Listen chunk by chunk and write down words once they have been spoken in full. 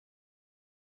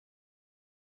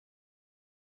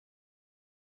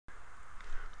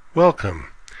Welcome.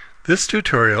 This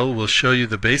tutorial will show you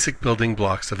the basic building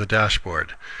blocks of a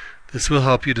dashboard. This will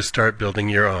help you to start building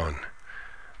your own.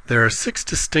 There are 6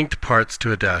 distinct parts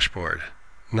to a dashboard.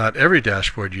 Not every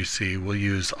dashboard you see will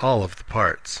use all of the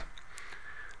parts.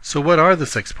 So what are the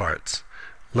 6 parts?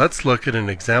 Let's look at an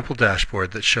example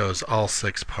dashboard that shows all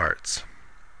 6 parts.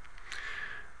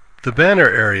 The banner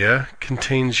area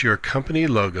contains your company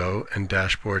logo and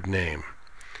dashboard name.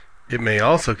 It may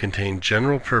also contain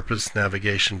general-purpose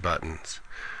navigation buttons.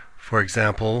 For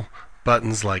example,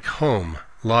 buttons like Home,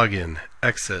 Login,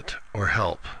 Exit, or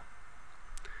Help.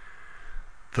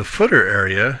 The footer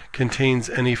area contains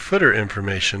any footer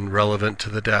information relevant to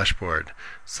the dashboard,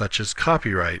 such as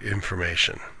copyright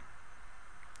information.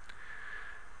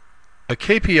 A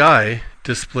KPI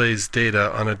displays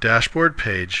data on a dashboard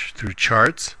page through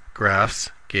charts,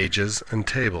 graphs, gauges, and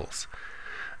tables.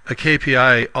 A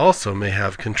KPI also may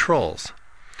have controls.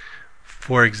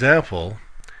 For example,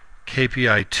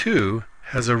 KPI 2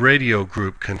 has a radio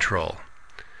group control.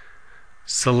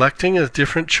 Selecting a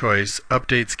different choice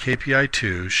updates KPI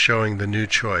 2 showing the new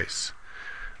choice.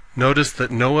 Notice that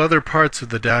no other parts of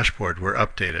the dashboard were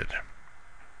updated.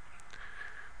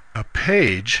 A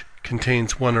page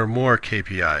contains one or more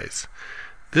KPIs.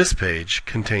 This page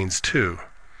contains 2.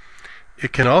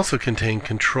 It can also contain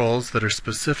controls that are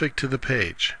specific to the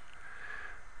page.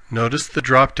 Notice the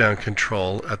drop-down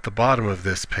control at the bottom of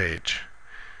this page.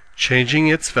 Changing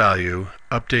its value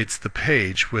updates the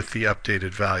page with the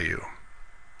updated value.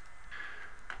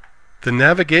 The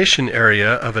navigation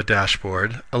area of a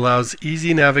dashboard allows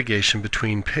easy navigation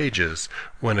between pages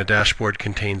when a dashboard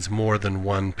contains more than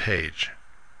one page.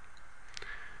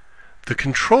 The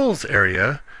controls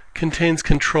area contains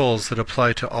controls that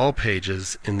apply to all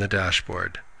pages in the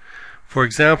dashboard. For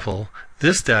example,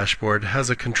 this dashboard has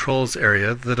a controls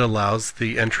area that allows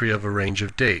the entry of a range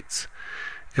of dates.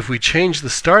 If we change the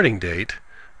starting date,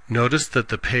 notice that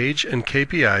the page and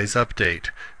KPIs update,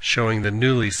 showing the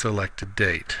newly selected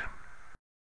date.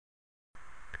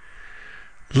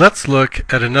 Let's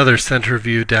look at another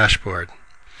CenterView dashboard.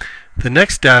 The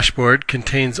next dashboard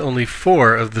contains only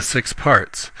 4 of the 6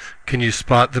 parts. Can you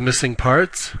spot the missing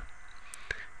parts?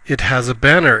 It has a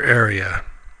banner area.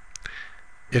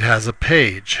 It has a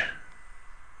page.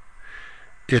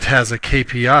 It has a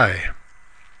KPI.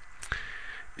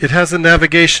 It has a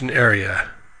navigation area.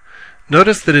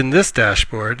 Notice that in this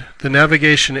dashboard, the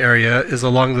navigation area is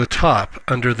along the top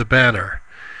under the banner.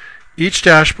 Each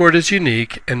dashboard is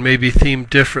unique and may be themed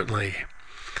differently.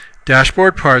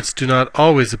 Dashboard parts do not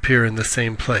always appear in the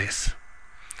same place.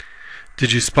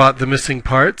 Did you spot the missing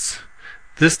parts?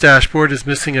 This dashboard is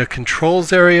missing a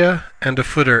controls area and a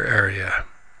footer area.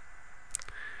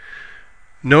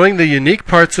 Knowing the unique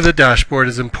parts of a dashboard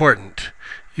is important.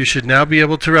 You should now be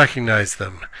able to recognize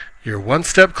them. You're one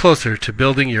step closer to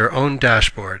building your own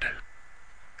dashboard.